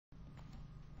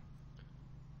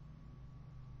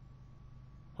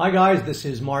Hi guys, this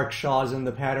is Mark Shawson,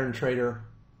 the Pattern Trader,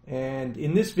 and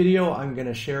in this video I'm going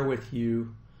to share with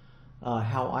you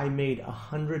how I made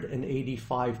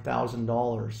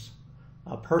 $185,000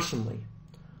 personally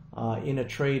in a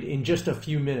trade in just a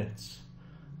few minutes.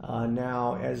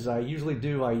 Now, as I usually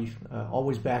do, I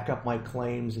always back up my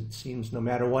claims. It seems no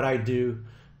matter what I do,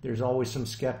 there's always some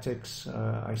skeptics.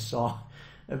 I saw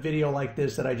a video like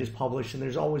this that I just published, and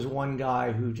there's always one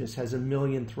guy who just has a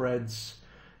million threads,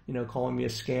 calling me a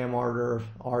scam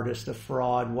artist, a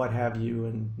fraud, what have you.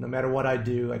 And no matter what I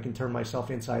do, I can turn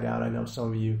myself inside out. I know some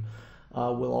of you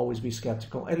will always be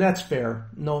skeptical, and that's fair.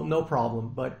 No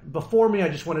problem. But before me, I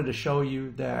just wanted to show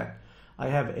you that I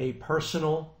have a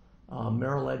personal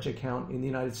Merrill Edge account in the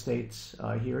United States.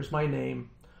 Here's my name.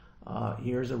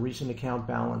 Here's a recent account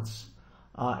balance.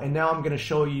 And now I'm going to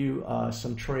show you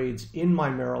some trades in my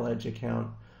Merrill Edge account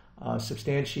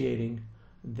substantiating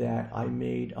that I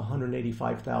made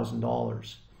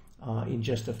 $185,000 in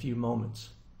just a few moments.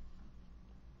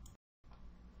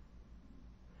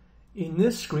 In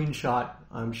this screenshot,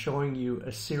 I'm showing you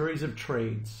a series of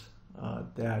trades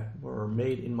that were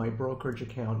made in my brokerage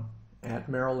account at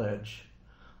Merrill Edge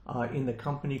in the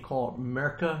company called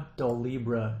Mercado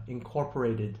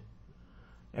Incorporated,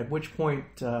 at which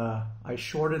point I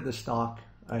shorted the stock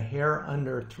a hair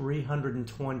under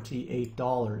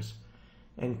 $328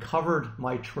 and covered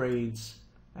my trades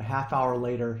a half hour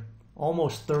later,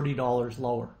 almost $30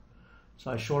 lower.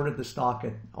 So I shorted the stock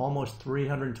at almost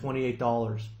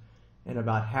 $328, and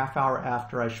about half hour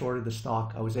after I shorted the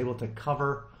stock, I was able to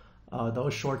cover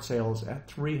those short sales at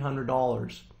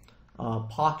 $300,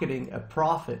 pocketing a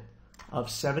profit of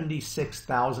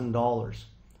 $76,000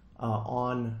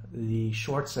 on the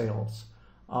short sales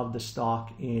of the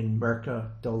stock in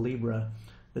Mercado Libre.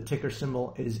 The ticker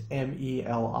symbol is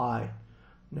MELI.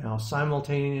 Now,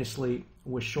 simultaneously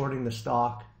with shorting the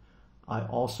stock, I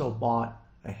also bought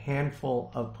a handful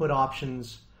of put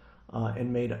options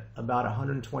and made about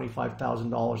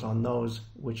 $125,000 on those,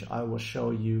 which I will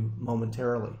show you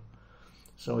momentarily.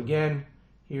 So again,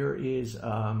 here is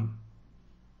an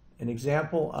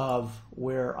example of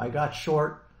where I got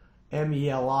short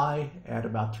MELI at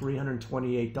about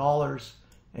 $328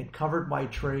 and covered my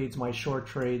trades, my short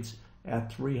trades,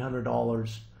 at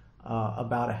 $300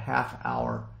 about a half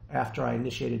hour after I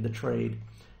initiated the trade,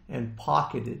 and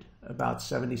pocketed about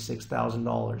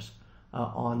 $76,000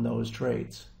 on those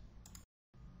trades.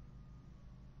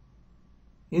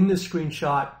 In this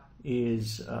screenshot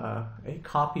is a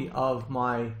copy of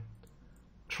my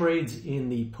trades in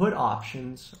the put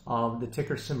options of the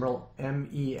ticker symbol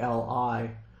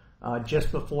MELI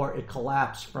just before it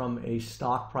collapsed from a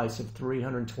stock price of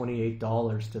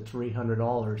 $328 to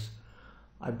 $300.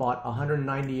 I bought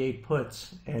 198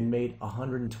 puts and made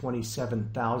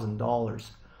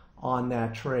 $127,000 on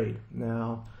that trade.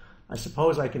 Now, I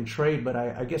suppose I can trade, but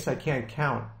I guess I can't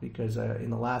count, because in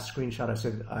the last screenshot I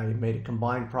said I made a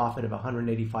combined profit of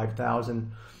 $185,000.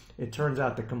 It turns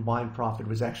out the combined profit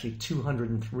was actually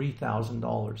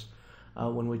 $203,000.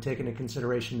 When we take into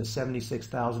consideration the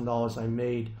 $76,000 I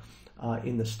made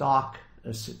in the stock,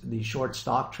 the short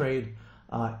stock trade,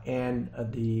 and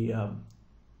the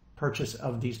purchase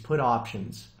of these put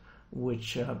options,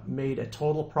 which made a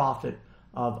total profit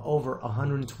of over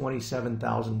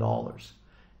 $127,000.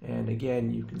 And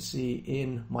again, you can see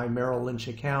in my Merrill Lynch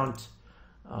account,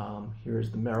 here's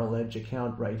the Merrill Edge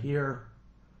account right here,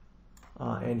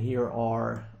 and here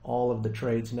are all of the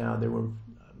trades. Now, there were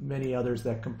many others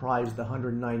that comprised the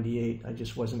 198. I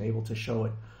just wasn't able to show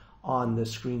it on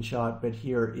this screenshot, but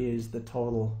here is the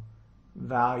total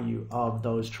value of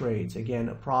those trades. Again,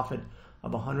 a profit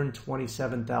of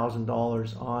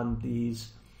 $127,000 on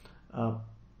these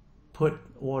put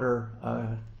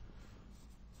order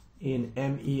in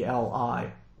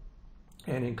MELI,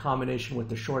 and in combination with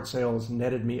the short sales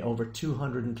netted me over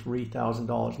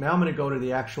 $203,000. Now I'm going to go to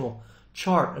the actual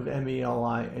chart of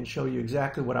MELI and show you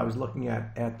exactly what I was looking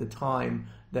at the time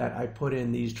that I put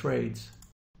in these trades.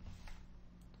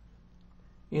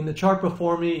 In the chart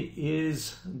before me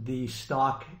is the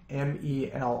stock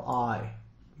MELI,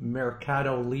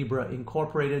 Mercado Libre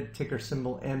Incorporated, ticker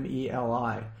symbol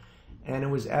MELI. And it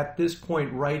was at this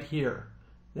point right here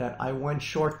that I went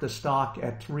short the stock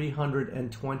at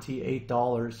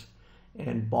 $328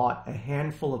 and bought a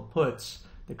handful of puts,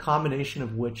 the combination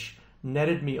of which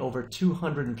netted me over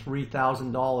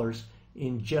 $203,000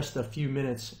 in just a few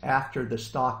minutes after the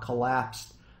stock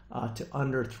collapsed to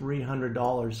under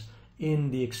 $300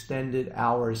 in the extended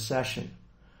hours session.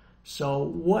 So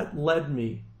what led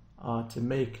me to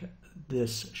make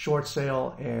this short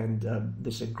sale and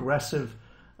this aggressive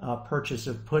purchase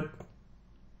of put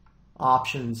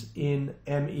options in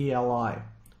MELI?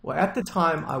 Well, at the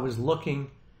time, I was looking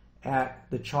at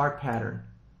the chart pattern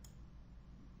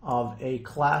of a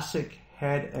classic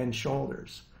head and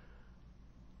shoulders,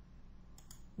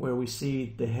 where we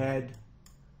see the head,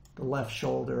 the left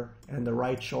shoulder, and the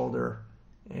right shoulder.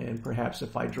 And perhaps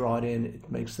if I draw it in,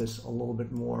 it makes this a little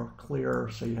bit more clearer.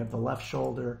 So you have the left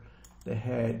shoulder, the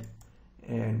head,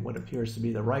 and what appears to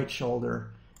be the right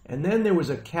shoulder. And then there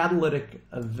was a catalytic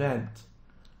event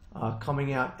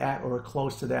coming out at or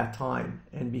close to that time.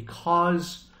 And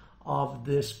because of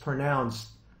this pronounced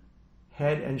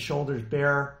head and shoulders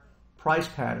bear price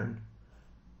pattern,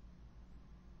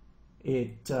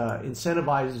 it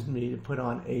incentivizes me to put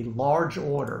on a large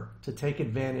order to take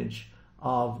advantage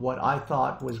of what I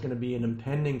thought was going to be an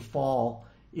impending fall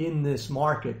in this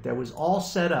market that was all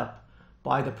set up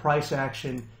by the price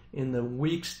action in the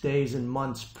weeks, days, and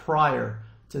months prior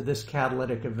to this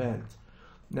catalytic event.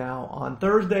 Now, on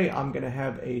Thursday, I'm going to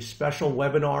have a special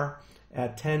webinar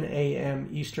at 10 a.m.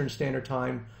 Eastern Standard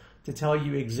Time to tell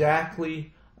you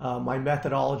exactly my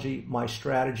methodology, my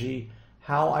strategy,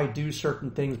 how I do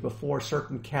certain things before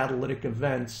certain catalytic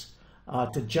events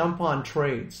to jump on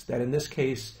trades that in this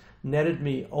case netted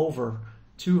me over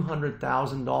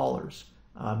 $200,000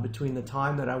 between the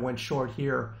time that I went short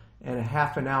here and a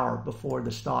half an hour before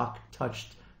the stock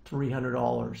touched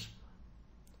 $300.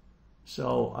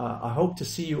 So I hope to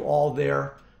see you all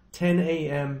there, 10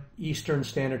 a.m. Eastern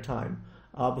Standard Time.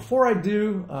 Before I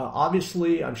do,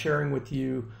 obviously I'm sharing with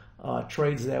you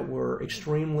trades that were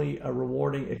extremely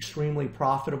rewarding, extremely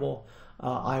profitable.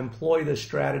 I employ this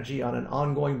strategy on an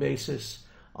ongoing basis.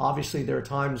 Obviously, there are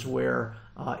times where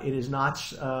it is not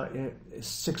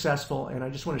successful, and I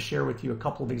just want to share with you a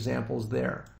couple of examples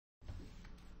there.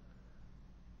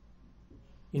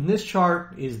 In this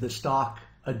chart is the stock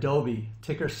Adobe,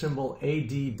 ticker symbol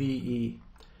ADBE.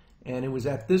 And it was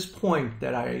at this point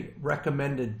that I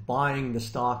recommended buying the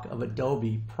stock of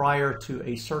Adobe prior to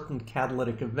a certain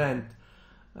catalytic event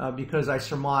because I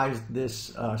surmised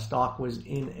this stock was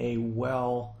in a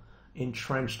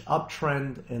well-entrenched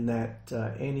uptrend and that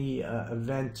any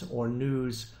event or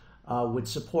news would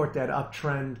support that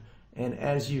uptrend. And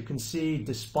as you can see,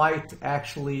 despite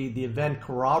actually the event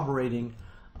corroborating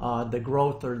the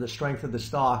growth or the strength of the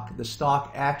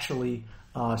stock actually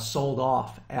sold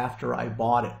off after I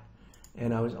bought it.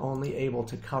 And I was only able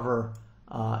to cover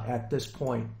at this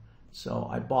point. So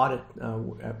I bought it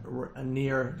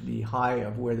near the high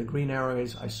of where the green arrow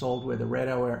is. I sold where the red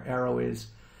arrow is.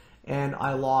 And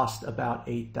I lost about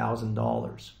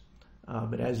 $8,000.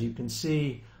 But as you can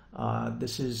see,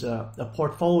 this is a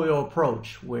portfolio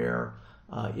approach where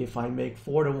if I make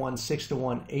 4 to 1, 6 to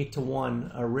 1, 8 to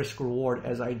 1 risk reward,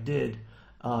 as I did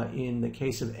in the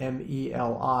case of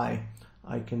MELI,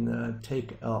 I can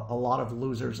take a lot of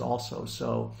losers also.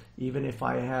 So even if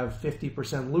I have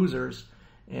 50% losers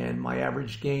and my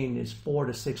average gain is 4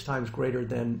 to 6 times greater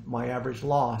than my average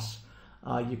loss,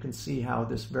 you can see how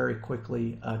this very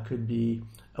quickly could be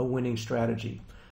a winning strategy.